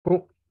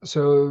Cool.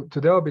 So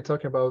today I'll be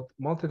talking about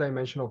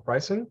multidimensional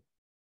pricing.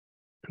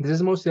 This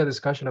is mostly a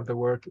discussion of the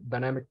work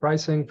Dynamic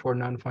Pricing for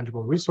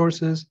Non-Fungible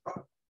Resources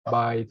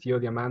by Theo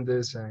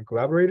Diamandis and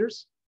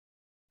collaborators.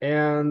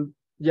 And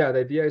yeah, the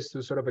idea is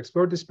to sort of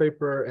explore this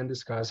paper and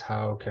discuss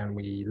how can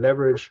we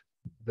leverage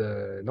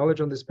the knowledge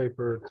on this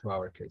paper to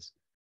our case.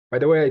 By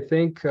the way, I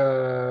think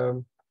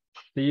Theo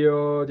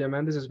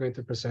Diamandis is going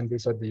to present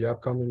this at the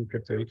upcoming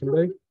Crypto Econ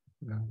Day.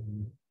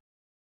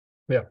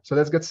 Yeah, so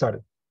let's get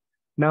started.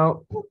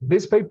 Now,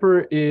 this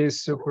paper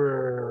is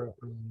super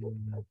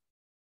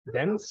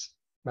dense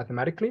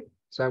mathematically.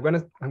 So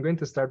I'm going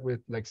to start with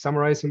like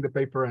summarizing the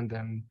paper, and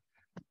then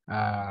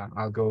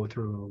I'll go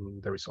through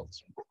the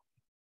results.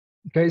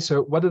 Okay,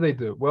 so what do they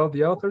do? Well,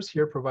 the authors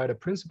here provide a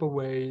principal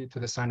way to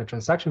design a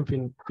transaction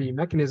fee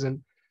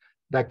mechanism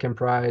that can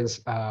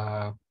price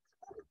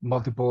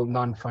multiple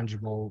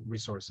non-fungible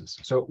resources.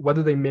 So what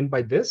do they mean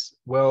by this?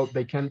 Well,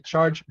 they can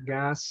charge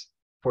gas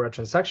for a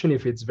transaction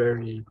if it's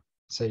very,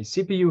 say,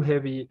 CPU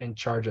heavy, and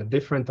charge a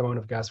different amount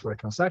of gas for a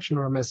transaction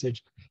or a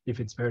message if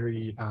it's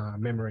very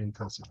memory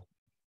intensive.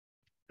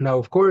 Now,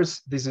 of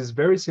course, this is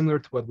very similar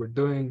to what we're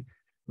doing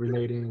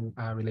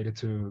related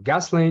to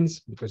gas lanes,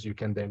 because you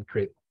can then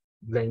create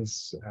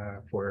lanes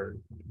for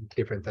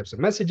different types of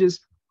messages,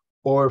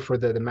 or for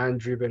the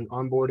demand-driven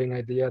onboarding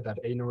idea that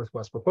A-North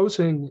was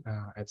proposing,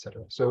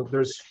 etc. So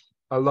there's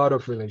a lot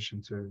of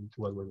relation to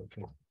what we're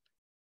looking at.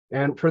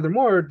 And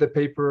furthermore, the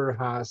paper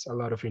has a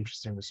lot of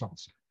interesting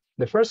results.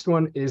 The first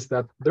one is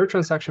that their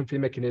transaction fee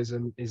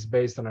mechanism is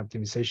based on an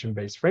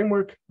optimization-based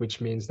framework, which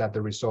means that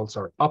the results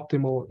are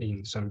optimal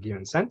in some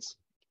given sense.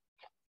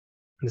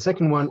 And the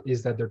second one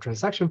is that their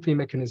transaction fee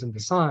mechanism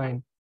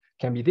design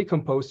can be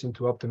decomposed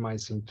into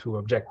optimizing two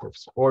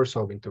objectives or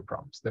solving two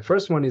problems. The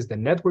first one is the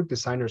network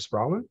designer's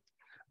problem,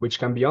 which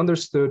can be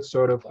understood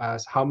sort of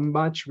as how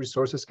much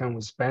resources can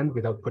we spend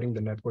without putting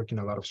the network in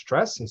a lot of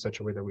stress in such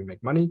a way that we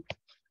make money.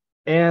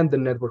 And the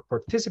network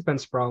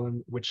participants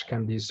problem, which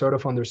can be sort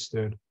of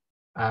understood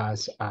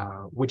as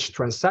which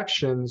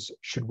transactions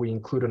should we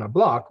include on a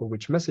block, or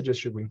which messages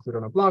should we include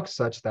on a block,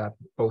 such that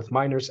both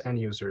miners and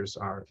users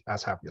are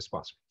as happy as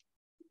possible.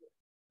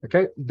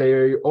 Okay,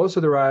 they also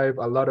derive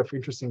a lot of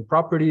interesting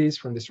properties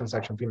from this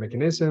transaction fee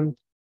mechanism,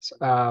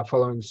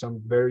 following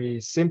some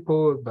very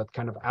simple but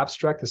kind of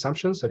abstract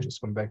assumptions, such as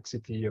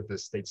convexity of the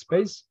state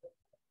space.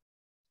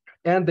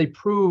 And they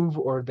prove,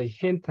 or they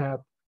hint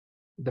at,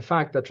 the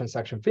fact that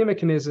transaction fee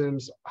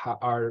mechanisms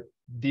are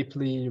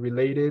deeply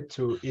related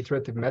to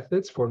iterative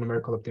methods for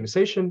numerical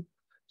optimization.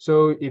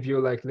 So if you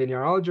like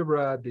linear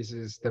algebra, this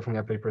is definitely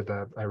a paper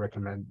that I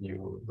recommend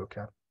you look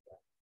at.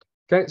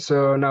 Okay,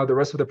 so now the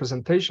rest of the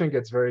presentation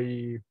gets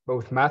very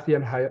both mathy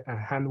and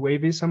hand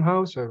wavy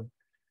somehow. So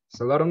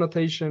it's a lot of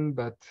notation,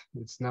 but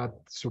it's not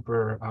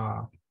super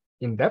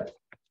in depth.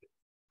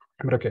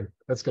 But okay,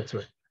 let's get to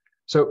it.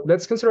 So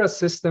let's consider a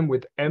system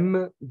with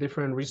M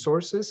different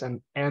resources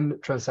and N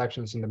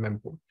transactions in the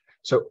mempool.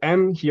 So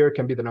M here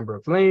can be the number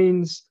of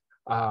lanes,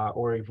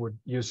 or if we're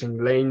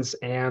using lanes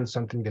and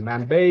something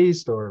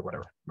demand-based or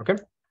whatever, okay?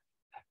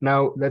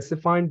 Now let's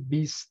define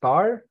B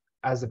star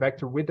as a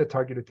vector with the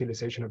target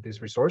utilization of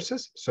these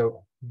resources.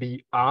 So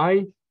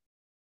BI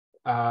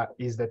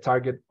is the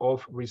target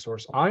of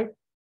resource I.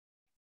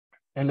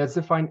 And let's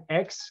define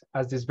X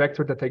as this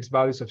vector that takes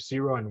values of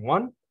 0 and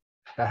 1,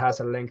 that has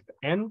a length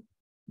N,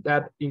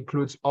 that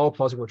includes all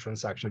possible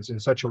transactions in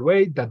such a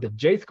way that the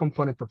jth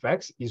component of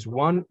X is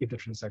 1 if the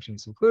transaction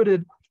is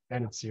included,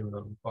 and it's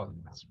 0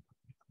 otherwise.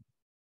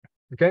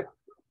 Okay.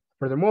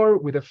 Furthermore,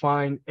 we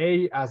define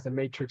A as the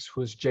matrix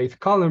whose jth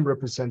column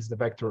represents the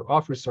vector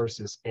of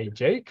resources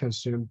AJ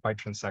consumed by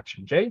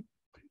transaction J,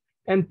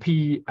 and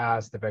P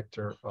as the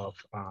vector of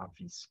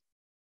fees.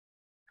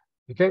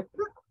 Okay,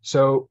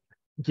 so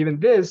given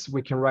this,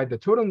 we can write the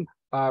total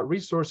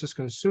resources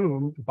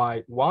consumed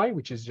by Y,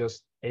 which is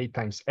just A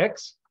times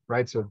X,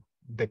 right? So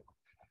the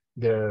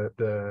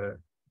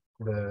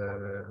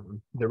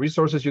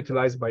resources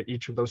utilized by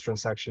each of those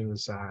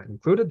transactions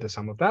included, the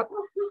sum of that.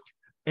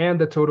 And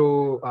the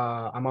total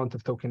amount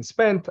of tokens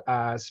spent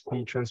as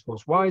P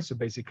transpose Y. So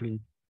basically,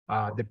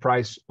 the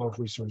price of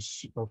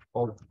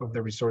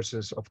the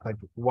resources of type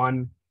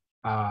 1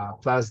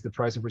 plus the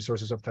price of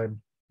resources of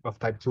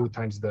type 2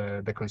 times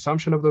the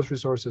consumption of those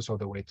resources all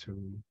the way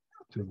to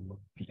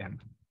PM.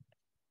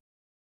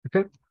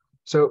 Okay,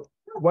 so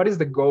what is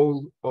the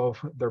goal of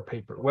their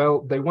paper?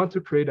 Well, they want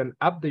to create an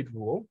update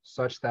rule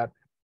such that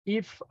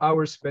if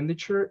our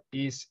expenditure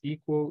is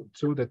equal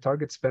to the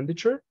target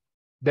expenditure,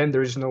 then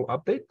there is no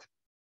update.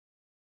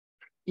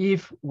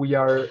 If we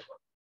are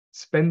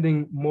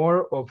spending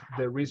more of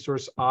the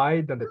resource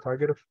I than the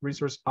target of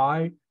resource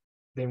I,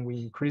 then we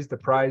increase the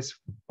price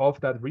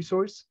of that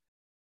resource.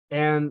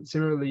 And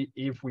similarly,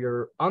 if we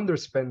are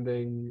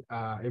underspending,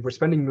 if we're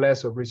spending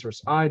less of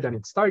resource I than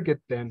its target,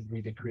 then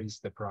we decrease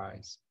the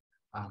price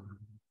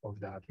of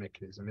that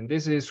mechanism. And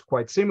this is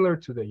quite similar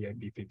to the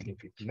EIP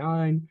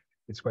 1559.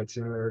 It's quite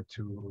similar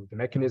to the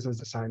mechanisms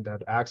design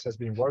that Axe has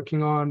been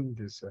working on,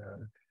 this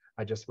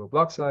adjustable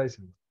block size.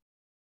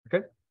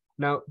 Okay,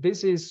 now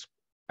this is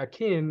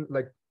akin,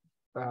 like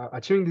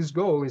achieving this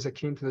goal is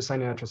akin to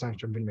designing a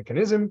transaction bin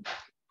mechanism,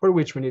 for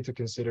which we need to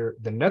consider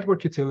the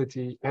network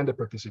utility and the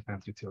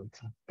participant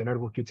utility. The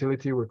network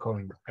utility we're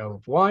calling L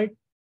of Y,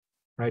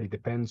 right? It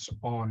depends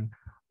on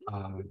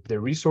the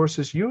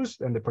resources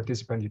used, and the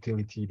participant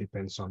utility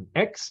depends on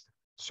X,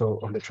 so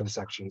on the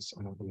transactions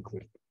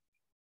included.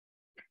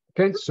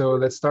 Okay, so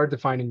let's start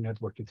defining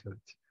network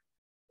utility.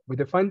 We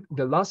define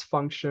the loss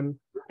function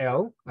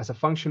L as a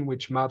function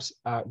which maps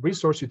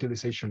resource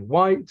utilization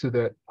Y to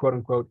the quote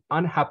unquote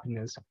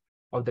unhappiness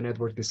of the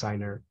network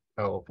designer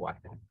L of Y.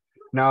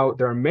 Now,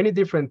 there are many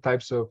different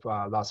types of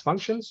loss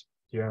functions.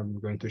 Here I'm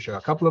going to show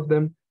a couple of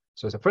them.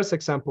 So as a first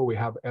example, we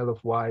have L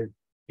of Y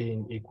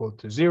being equal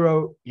to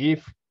 0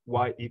 if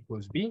Y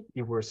equals B,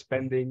 if we're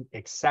spending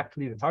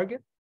exactly the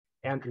target,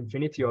 and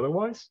infinity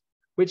otherwise,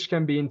 which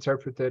can be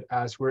interpreted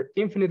as we're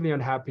infinitely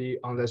unhappy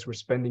unless we're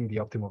spending the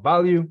optimal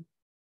value.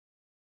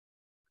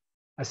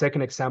 A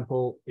second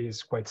example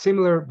is quite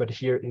similar, but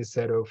here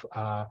instead of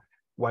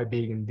Y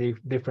being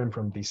different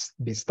from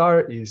B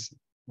star is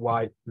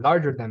Y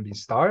larger than B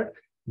star,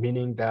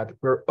 meaning that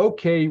we're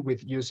okay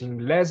with using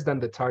less than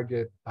the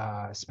target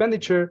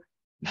expenditure,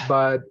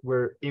 but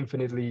we're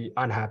infinitely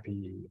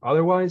unhappy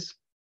otherwise.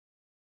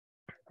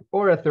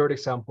 Or a third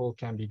example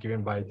can be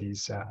given by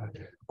this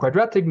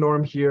quadratic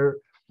norm here,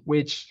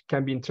 which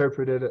can be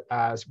interpreted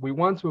as we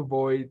want to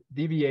avoid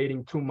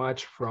deviating too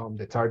much from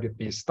the target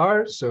B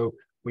star. So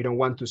we don't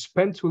want to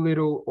spend too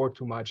little or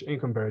too much in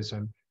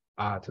comparison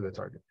to the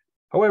target.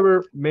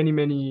 However,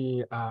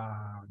 many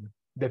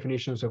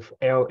definitions of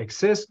L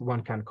exist.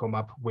 One can come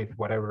up with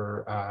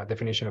whatever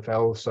definition of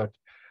L, such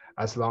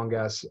as long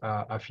as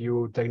a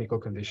few technical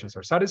conditions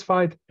are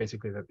satisfied,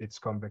 basically that it's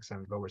convex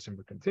and lower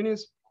simply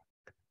continuous.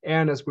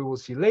 And as we will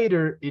see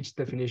later, each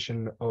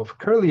definition of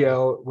curly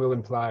L will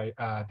imply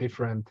a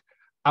different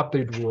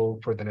update rule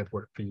for the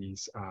network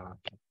fees.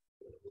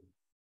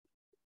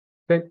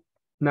 Okay,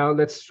 now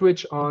let's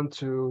switch on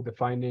to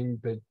defining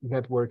the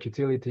network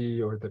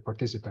utility or the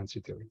participants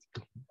utility.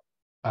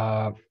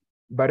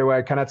 By the way,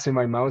 I cannot see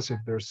my mouse. If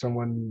there's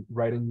someone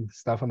writing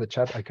stuff on the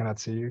chat, I cannot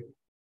see you.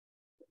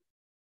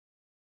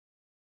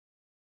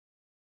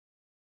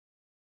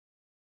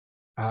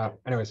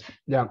 Anyways,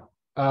 yeah.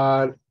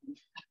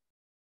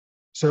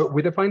 So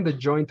we define the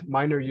joint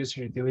minor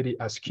user utility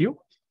as Q.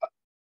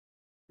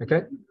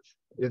 Okay,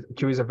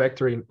 Q is a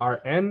vector in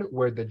Rn,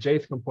 where the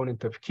jth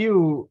component of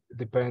Q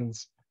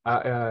depends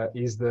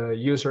is the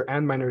user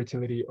and minor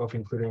utility of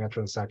including a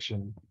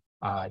transaction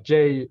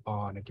J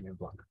on a given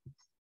block.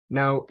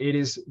 Now, it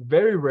is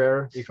very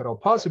rare, if at all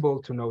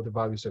possible, to know the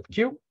values of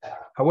Q.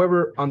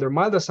 However, under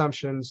mild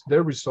assumptions,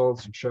 their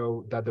results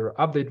show that their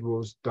update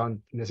rules don't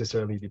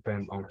necessarily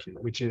depend on Q,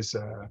 which is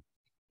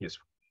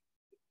useful.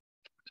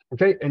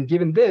 Okay, and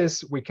given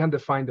this, we can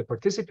define the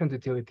participant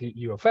utility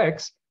U of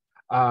X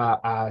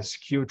as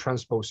Q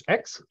transpose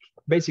X,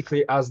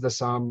 basically as the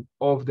sum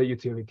of the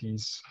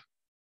utilities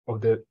of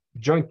the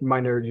joint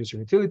minor user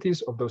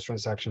utilities of those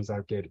transactions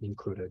that get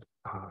included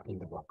in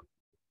the block.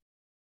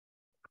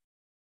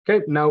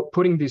 Okay, now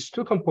putting these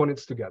two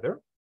components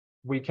together,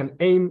 we can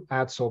aim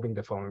at solving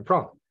the following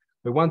problem.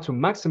 We want to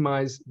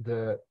maximize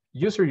the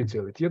user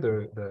utility,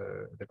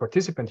 the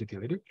participant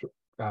utility,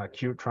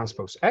 Q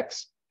transpose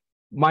X,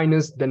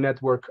 minus the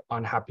network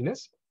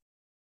unhappiness.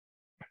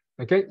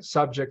 Okay,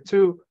 subject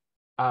to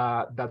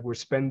that we're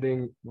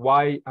spending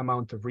Y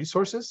amount of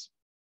resources,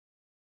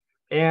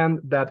 and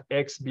that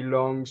X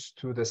belongs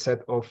to the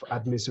set of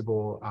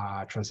admissible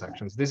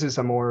transactions. This is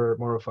a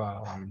more of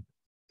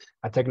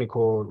a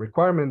technical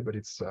requirement, but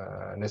it's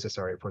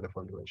necessary for the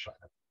formulation.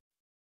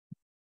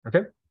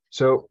 Okay,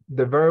 so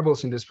the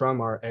variables in this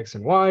problem are X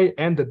and Y,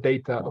 and the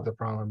data of the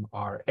problem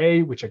are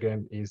A, which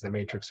again is the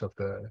matrix of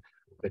the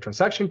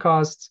transaction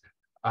costs,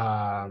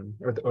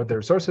 or the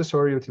resources,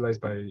 sorry,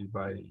 utilized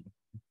by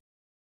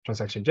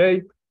transaction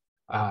J.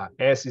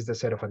 S is the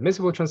set of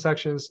admissible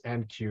transactions,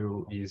 and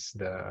Q is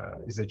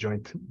the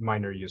joint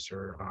minor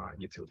user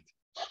utility.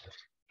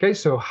 Okay,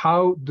 so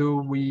how do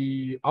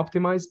we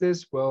optimize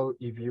this? Well,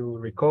 if you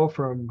recall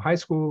from high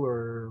school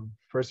or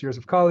first years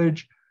of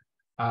college,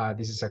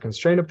 this is a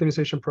constraint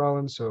optimization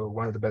problem. So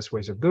one of the best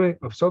ways of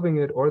solving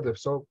it, or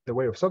the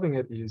way of solving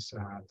it, is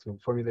to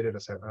formulate it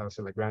as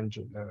a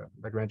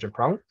Lagrangian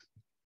problem.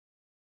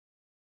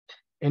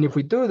 And if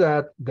we do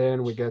that,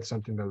 then we get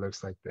something that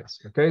looks like this.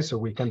 Okay, so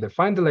we can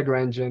define the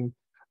Lagrangian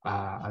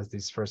as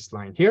this first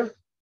line here,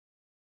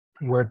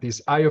 where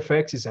this I of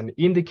X is an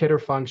indicator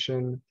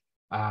function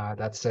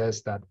that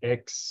says that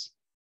X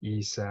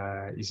is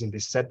in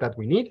this set that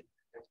we need,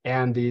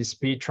 and this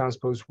P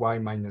transpose Y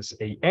minus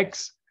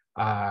AX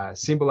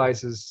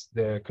symbolizes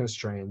the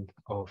constraint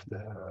of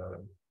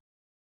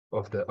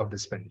the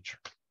expenditure.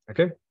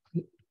 Okay.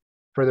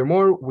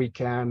 Furthermore, we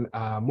can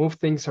move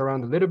things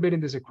around a little bit in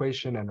this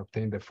equation and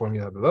obtain the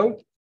formula below.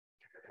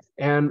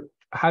 And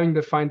having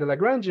defined the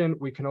Lagrangian,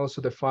 we can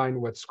also define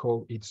what's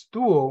called its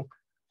dual,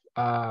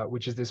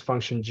 which is this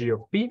function G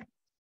of P,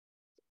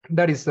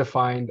 that is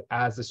defined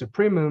as the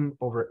supremum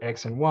over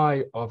X and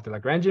Y of the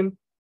Lagrangian,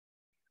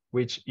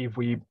 which if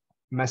we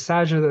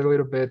massage it a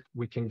little bit,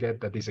 we can get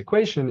that this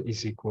equation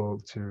is equal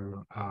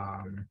to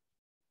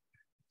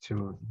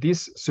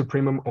this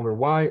supremum over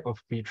y of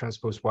p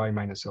transpose y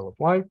minus L of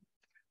y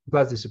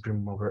plus the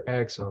supremum over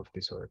x of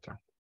this other term.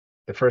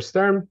 The first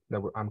term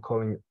that I'm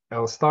calling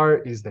L star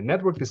is the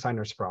network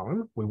designer's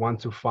problem. We want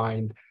to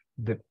find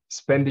the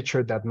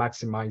expenditure that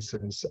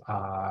maximizes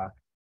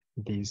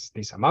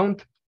this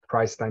amount,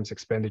 price times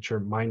expenditure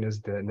minus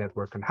the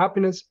network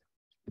unhappiness,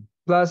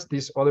 plus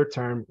this other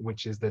term,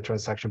 which is the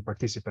transaction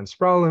participants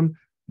problem,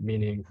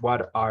 meaning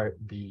what are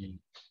the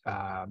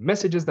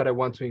messages that I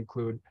want to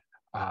include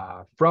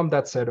from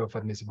that set of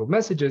admissible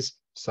messages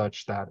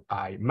such that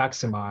I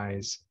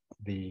maximize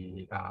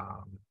the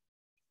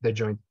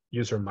joint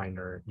user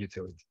minor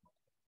utility.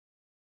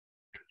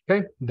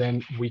 Okay,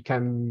 then we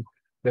can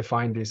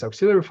define this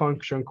auxiliary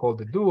function called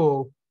the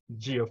dual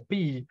g of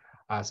p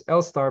as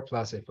L star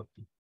plus f of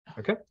p.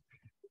 Okay,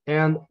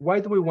 and why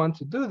do we want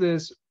to do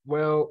this?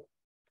 Well,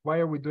 why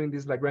are we doing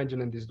this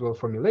Lagrangian and this dual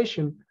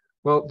formulation?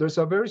 Well, there's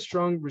a very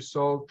strong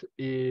result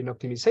in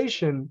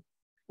optimization,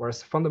 or a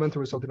fundamental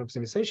result in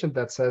optimization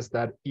that says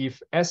that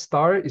if S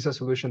star is a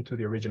solution to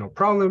the original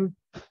problem,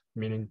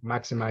 meaning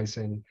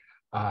maximizing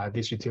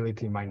this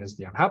utility minus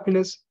the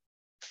unhappiness,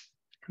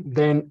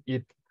 then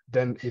it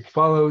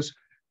follows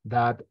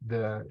that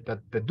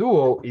the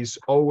dual is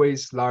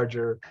always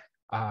larger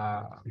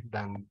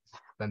than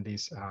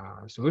this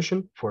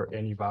solution for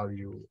any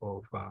value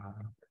of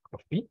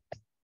p.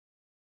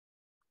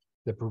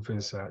 The proof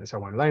is a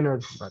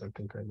one-liner, but I don't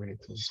think we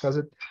need to discuss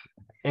it.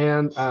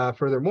 And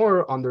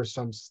furthermore, under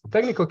some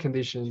technical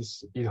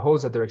conditions, it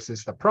holds that there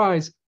exists a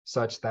price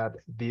such that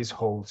this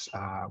holds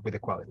with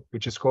equality,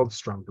 which is called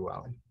strong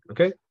duality.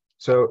 Okay,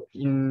 so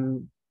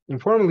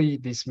informally,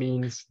 this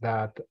means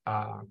that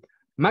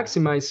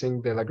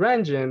maximizing the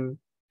Lagrangian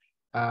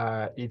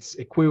it's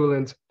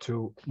equivalent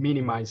to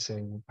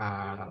minimizing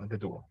the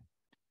dual.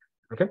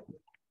 Okay,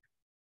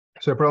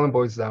 so the problem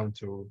boils down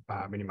to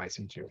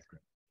minimizing G of P.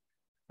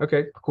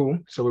 Okay, cool.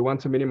 So we want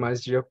to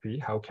minimize G of P.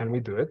 How can we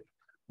do it?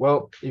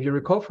 Well, if you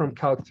recall from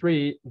Calc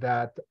 3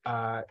 that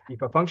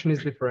if a function is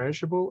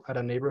differentiable at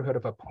a neighborhood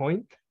of a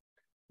point,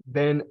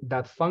 then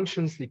that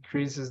function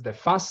decreases the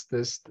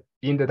fastest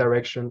in the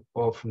direction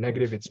of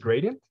negative its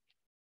gradient.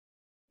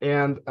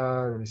 And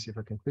let me see if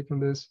I can click on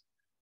this.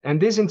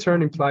 And this in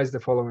turn implies the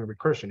following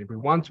recursion. If we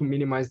want to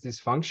minimize this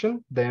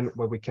function, then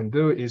what we can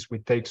do is we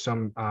take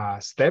some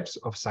steps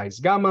of size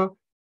gamma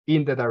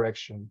in the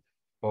direction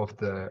of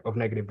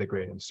negative the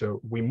gradient. So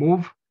we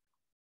move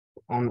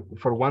on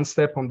for one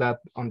step on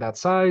that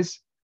size,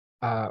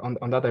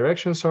 on that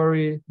direction,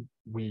 sorry,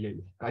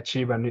 we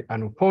achieve a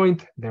new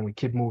point, then we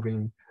keep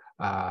moving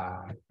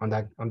on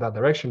that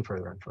direction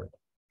further and further.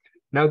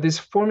 Now this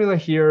formula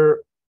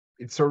here,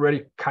 it's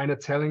already kind of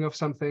telling of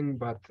something,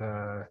 but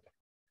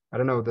I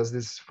don't know, does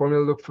this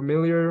formula look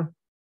familiar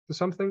to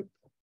something?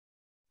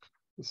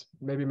 Let's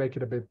maybe make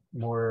it a bit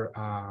more,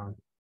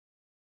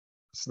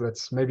 so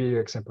let's maybe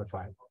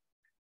exemplify it.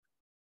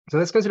 So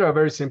let's consider a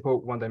very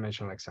simple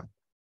one-dimensional example.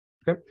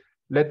 Okay,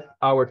 let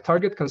our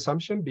target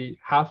consumption be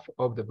half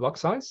of the block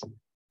size,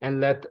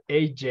 and let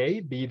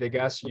AJ be the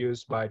gas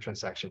used by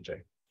transaction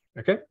J.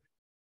 Okay.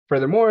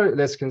 Furthermore,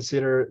 let's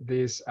consider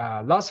this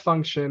loss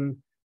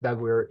function that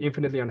we're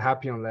infinitely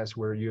unhappy unless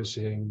we're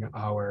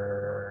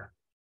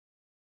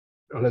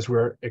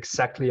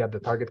exactly at the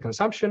target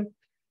consumption,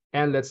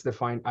 and let's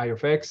define I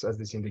of x as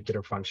this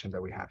indicator function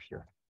that we have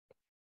here.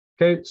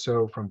 Okay,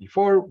 so from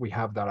before, we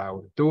have that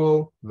our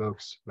dual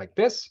looks like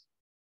this.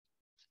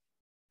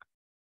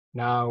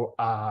 Now,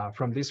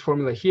 from this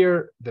formula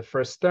here, the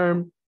first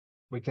term,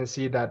 we can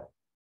see that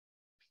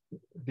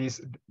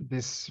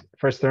this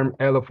first term,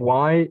 L of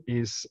y,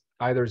 is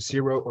either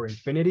 0 or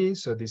infinity.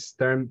 So this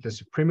term, the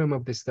supremum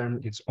of this term,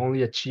 it's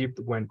only achieved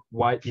when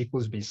y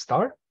equals b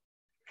star.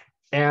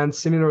 And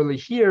similarly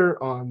here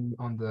on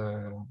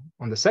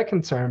the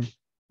second term,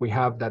 we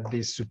have that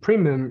this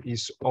supremum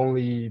is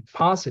only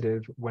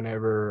positive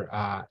whenever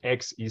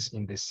x is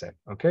in this set.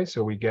 Okay,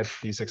 so we get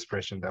this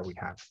expression that we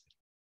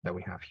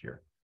have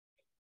here.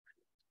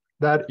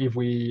 That if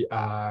we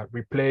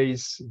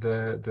replace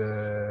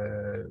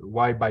the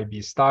y by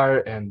b star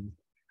and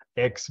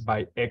x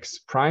by x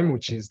prime,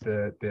 which is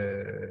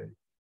the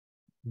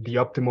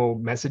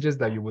optimal messages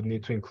that you would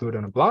need to include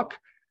on a block,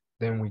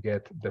 then we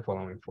get the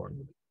following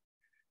formula.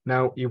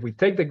 Now, if we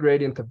take the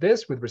gradient of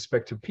this with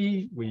respect to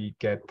p, we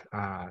get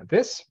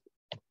this.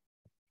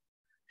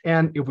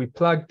 And if we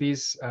plug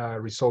this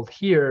result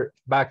here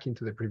back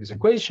into the previous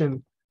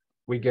equation,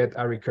 we get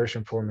a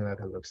recursion formula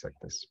that looks like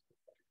this.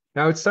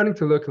 Now it's starting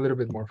to look a little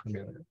bit more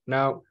familiar.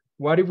 Now,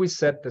 what if we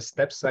set the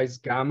step size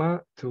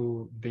gamma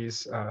to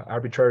this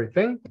arbitrary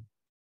thing?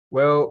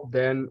 Well,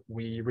 then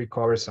we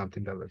recover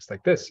something that looks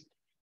like this.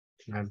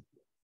 And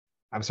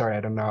I'm sorry,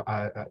 I don't know.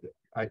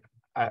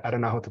 I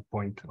don't know how to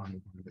point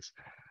on this.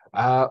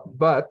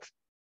 But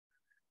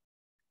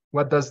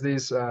what does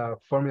this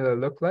formula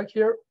look like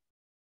here?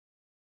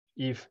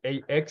 If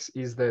AX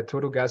is the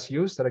total gas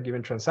used at a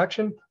given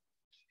transaction,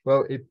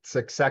 Well, it's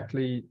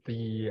exactly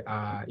the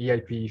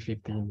EIP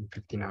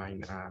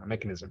 1559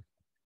 mechanism.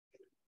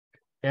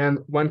 And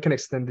one can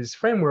extend this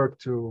framework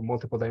to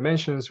multiple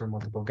dimensions or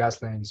multiple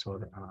gas lanes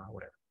or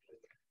whatever.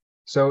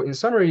 So in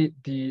summary,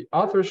 the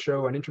authors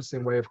show an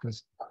interesting way of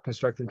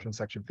constructing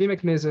transaction fee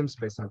mechanisms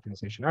based on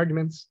optimization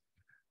arguments.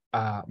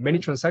 Many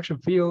transaction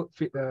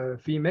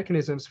fee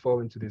mechanisms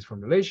fall into this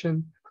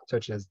formulation,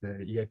 such as the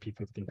EIP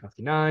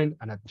 1559,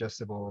 an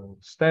adjustable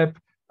step,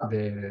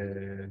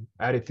 the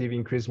additive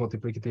increase,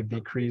 multiplicative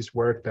decrease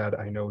work that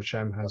I know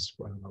Shem has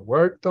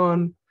worked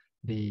on,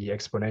 the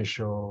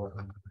exponential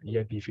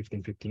EIP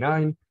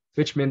 1559,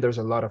 which means there's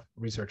a lot of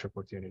research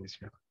opportunities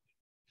here.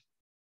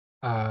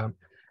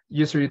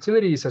 User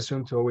utility is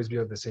assumed to always be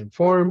of the same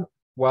form,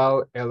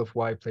 while L of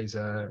y plays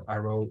a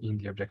role in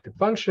the objective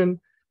function.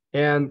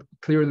 And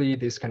clearly,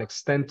 this can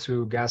extend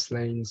to gas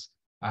lanes.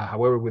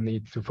 However, we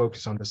need to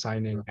focus on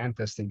designing and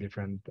testing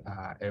different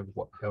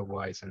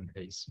LYs and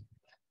A's.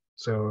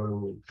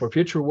 So for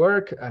future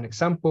work, an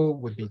example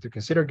would be to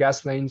consider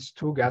gas lanes,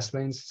 two gas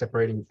lanes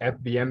separating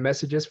FVM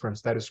messages from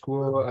status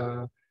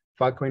quo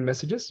Filecoin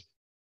messages.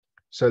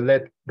 So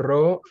let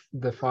rho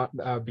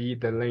be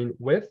the lane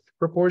width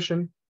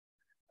proportion,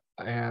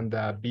 and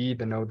B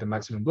denote the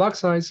maximum block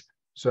size.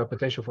 So a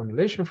potential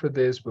formulation for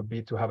this would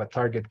be to have a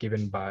target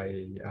given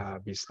by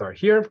B star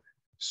here.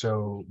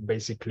 So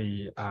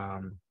basically,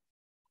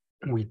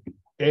 we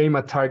aim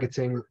at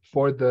targeting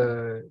for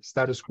the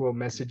status quo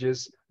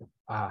messages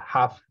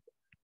half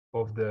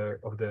of the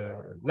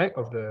length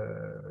of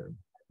the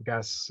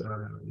gas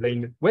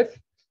lane width.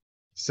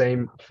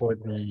 Same for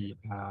the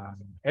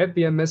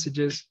FVM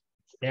messages,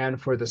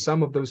 and for the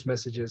sum of those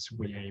messages,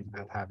 we aim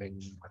at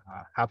having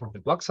half of the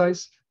block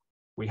size.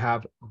 We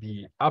have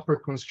the upper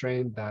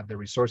constraint that the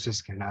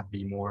resources cannot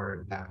be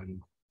more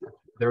than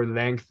their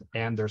length,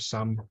 and their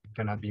sum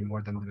cannot be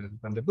more than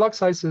the block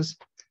sizes.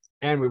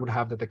 And we would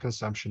have that the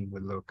consumption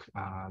would look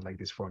like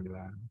this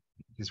formula,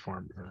 this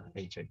form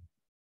HA.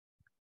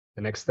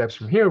 The next steps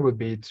from here would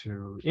be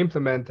to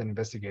implement and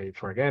investigate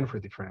for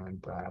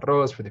different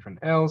rows, for different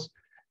Ls,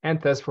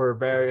 and test for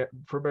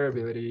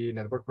variability,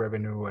 network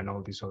revenue, and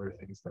all these other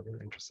things that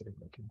we're interested in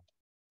looking.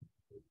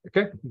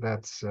 Okay,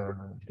 that's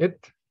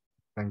it.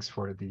 Thanks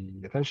for the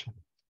attention.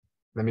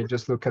 Let me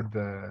just look at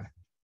the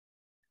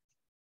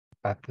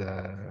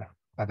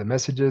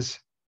messages.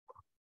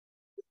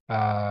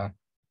 That's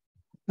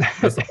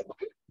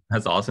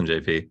awesome,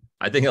 JP.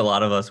 I think a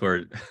lot of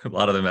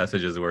the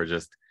messages were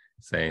just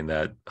saying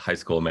that high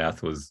school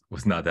math was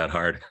not that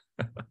hard.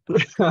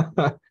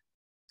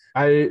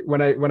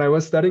 When I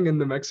was studying in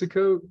New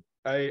Mexico,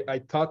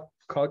 I taught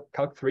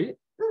Calc 3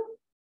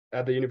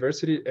 at the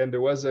university, and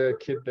there was a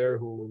kid there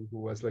who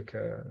was like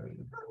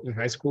in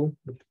high school,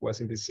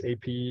 was in these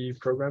AP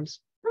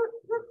programs.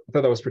 I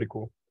thought that was pretty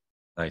cool.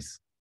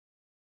 Nice,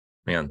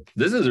 man.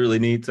 This is a really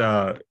neat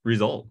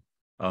result.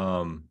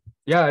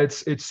 Yeah,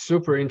 it's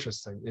super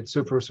interesting. It's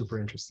super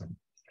interesting.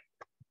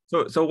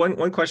 So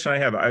one question I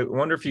have, I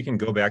wonder if you can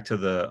go back to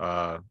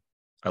the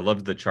I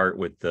loved the chart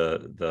with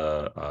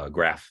the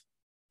graph.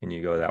 Can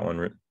you go to that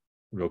one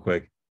real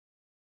quick?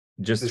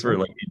 Just for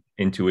like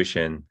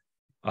intuition,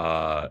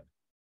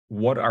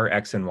 what are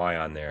X and Y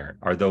on there?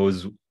 Are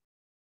those,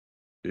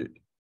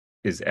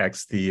 is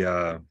X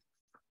the,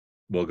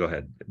 well, go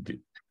ahead.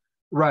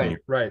 Right.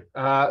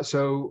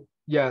 So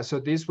yeah, so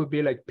this would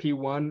be like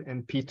P1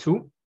 and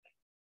P2.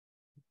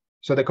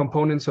 So the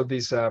components of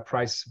this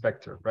price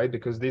vector, right?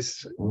 Because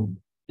this,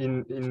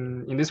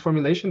 in this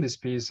formulation, this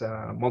P is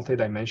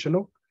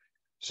multidimensional.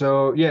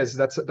 So yes,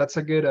 that's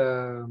a good,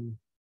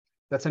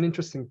 that's an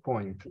interesting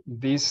point.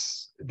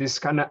 This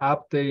kind of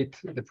update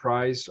the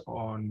price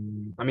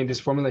on, I mean, this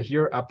formula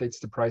here updates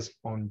the price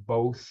on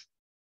both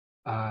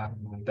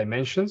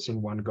dimensions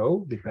in one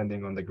go,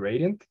 depending on the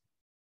gradient.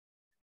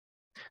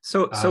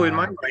 So in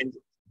my mind,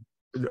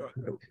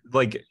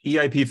 like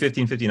EIP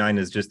 1559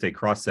 is just a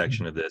cross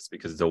section of this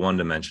because it's a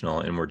one-dimensional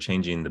and we're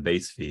changing the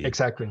base fee.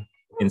 Exactly.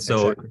 And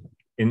so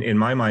in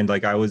my mind,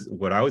 like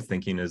what I was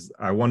thinking is,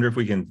 I wonder if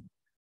we can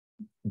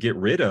get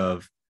rid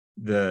of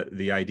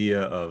the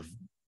idea of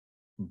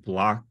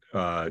block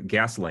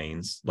gas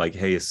lanes, like,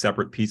 hey,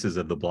 separate pieces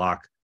of the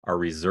block are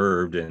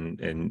reserved,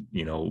 and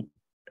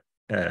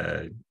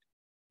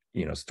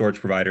storage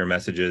provider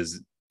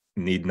messages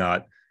need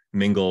not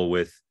mingle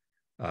with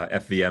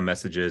FVM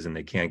messages, and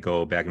they can't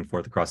go back and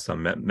forth across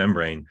some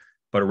membrane,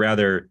 but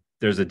rather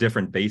there's a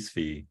different base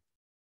fee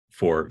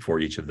for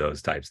each of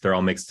those types. They're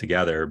all mixed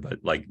together, but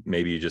like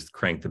maybe you just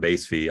crank the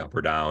base fee up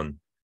or down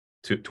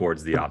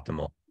towards the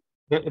optimal.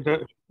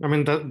 I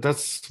mean,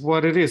 that's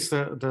what it is.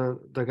 The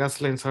gas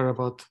lanes are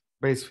about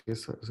base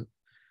fees.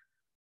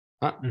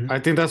 I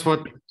think that's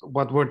what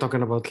we're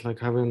talking about, like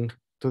having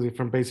two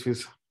different base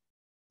fees.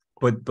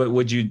 But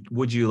would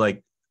you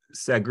like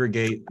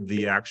segregate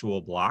the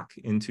actual block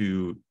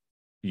into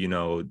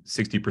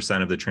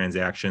 60% of the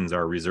transactions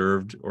are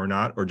reserved or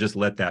not, or just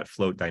let that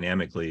float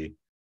dynamically?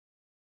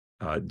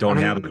 Don't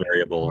have a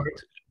variable.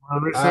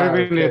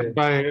 Reserving it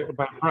by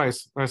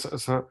price.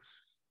 So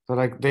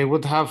like they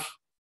would have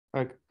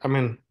like, I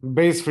mean,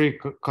 base free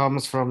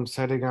comes from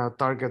setting a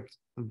target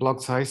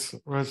block size,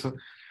 right? So,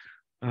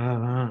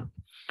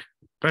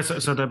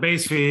 so the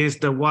base fee is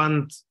the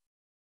one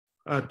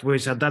at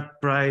which at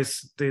that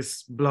price,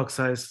 this block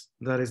size,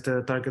 that is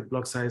the target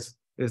block size,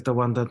 is the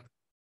one that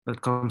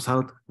comes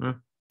out.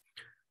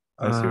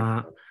 I see.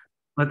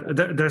 But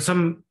there's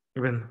some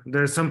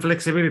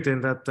flexibility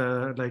in that,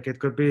 like it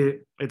could be,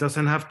 it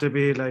doesn't have to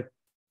be like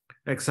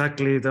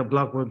exactly the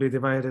block will be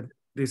divided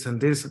this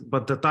and this,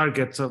 but the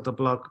targets of the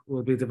block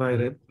will be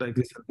divided like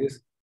this and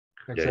this.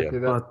 Exactly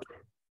that. But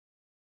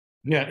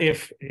yeah,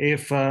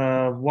 if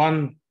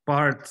one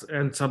part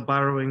ends up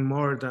borrowing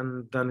more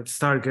than its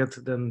target,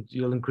 then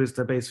you'll increase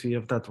the base fee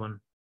of that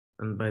one,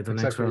 and by the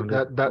next round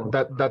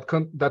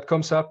that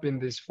comes up in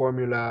this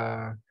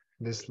formula,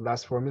 this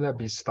last formula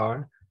B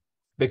star,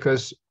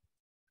 because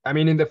I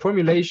mean in the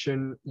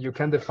formulation you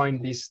can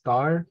define B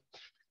star.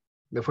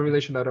 The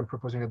formulation that I'm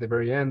proposing at the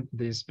very end,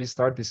 this B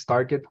star, this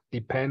target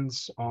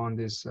depends on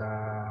this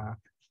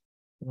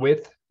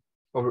width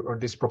or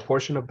this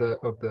proportion of the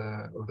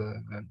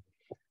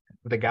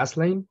gas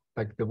lane,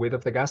 like the width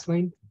of the gas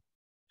lane.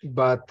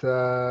 But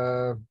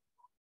I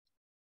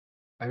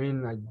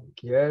mean, I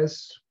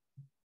guess,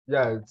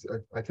 yeah,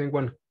 I think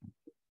one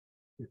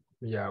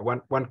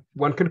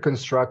can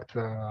construct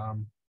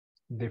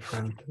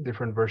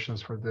different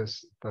versions for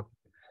this that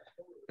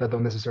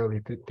don't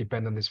necessarily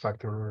depend on this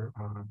factor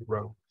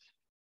row.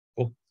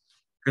 Cool.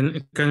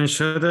 Can you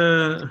show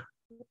the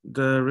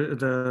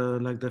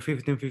like the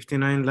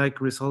 1559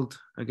 like result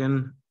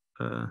again?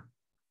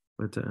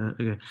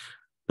 Okay,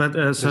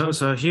 but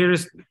so here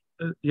is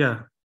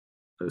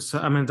So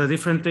I mean the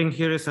different thing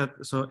here is that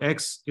so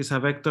X is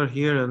a vector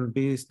here and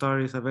B star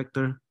is a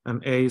vector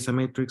and A is a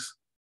matrix.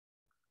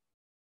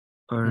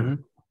 Or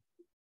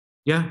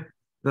yeah.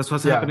 That's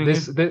what's happening.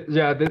 This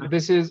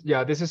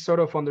is sort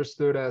of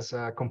understood as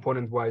a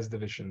component-wise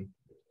division.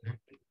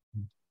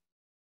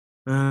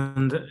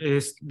 And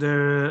is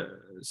there?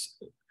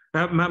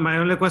 My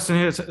only question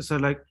here is so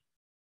like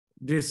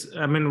this.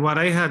 I mean, what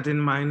I had in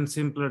mind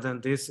simpler than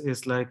this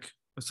is like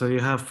so you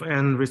have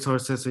n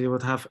resources, so you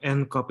would have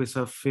n copies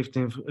of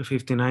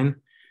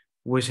 1559,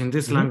 which in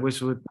this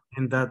language would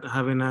mean that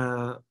having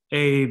a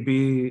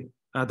B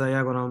a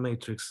diagonal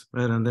matrix,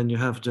 right? And then you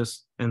have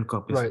just n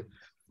copies. Right.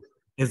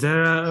 Is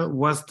there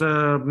what's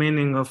the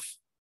meaning of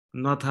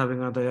not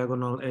having a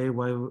diagonal A?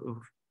 Why?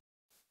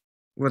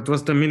 What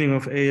was the meaning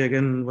of A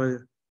again? Why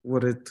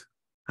would it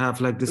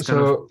have like this kind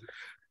of?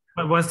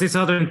 What's this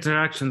other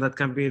interaction that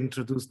can be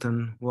introduced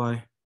and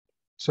why?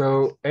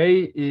 So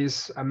A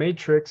is a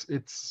matrix.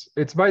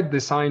 It's by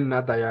design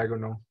not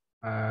diagonal,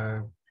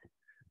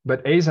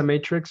 but A is a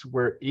matrix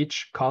where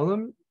each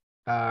column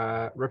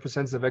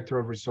represents the vector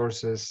of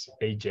resources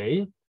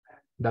AJ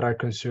that are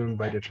consumed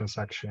by the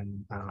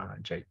transaction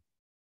J.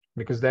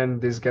 Because then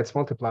this gets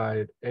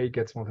multiplied, A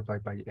gets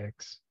multiplied by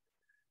X,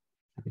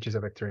 which is a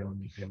vector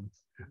in.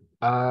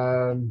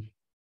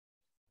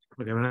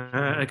 Okay,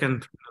 I can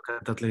look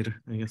at that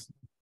later, I guess.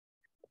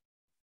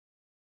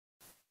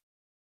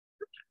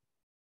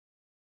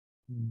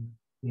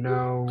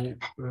 No.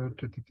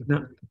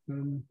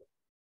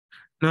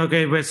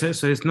 Okay, but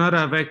so it's not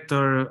a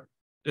vector.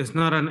 It's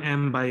not an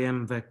M by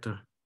M vector.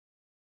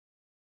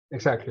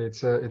 Exactly.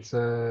 It's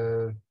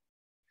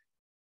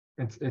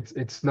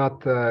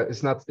not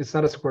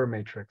a square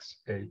matrix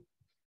A.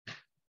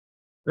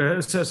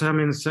 So I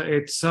mean, so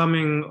it's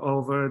summing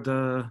over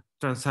the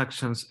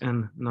transactions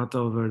and not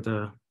over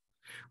the.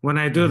 When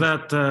I do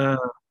that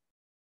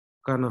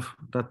kind of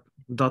that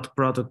dot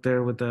product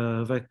there with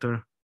the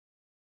vector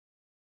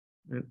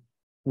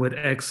with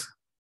X,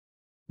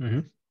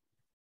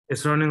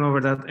 it's running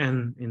over that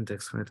n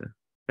index right there.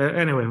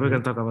 Anyway, we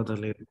can talk about that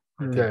later.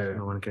 I think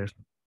no one cares.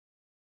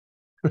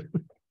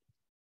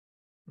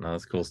 No,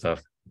 that's cool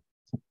stuff.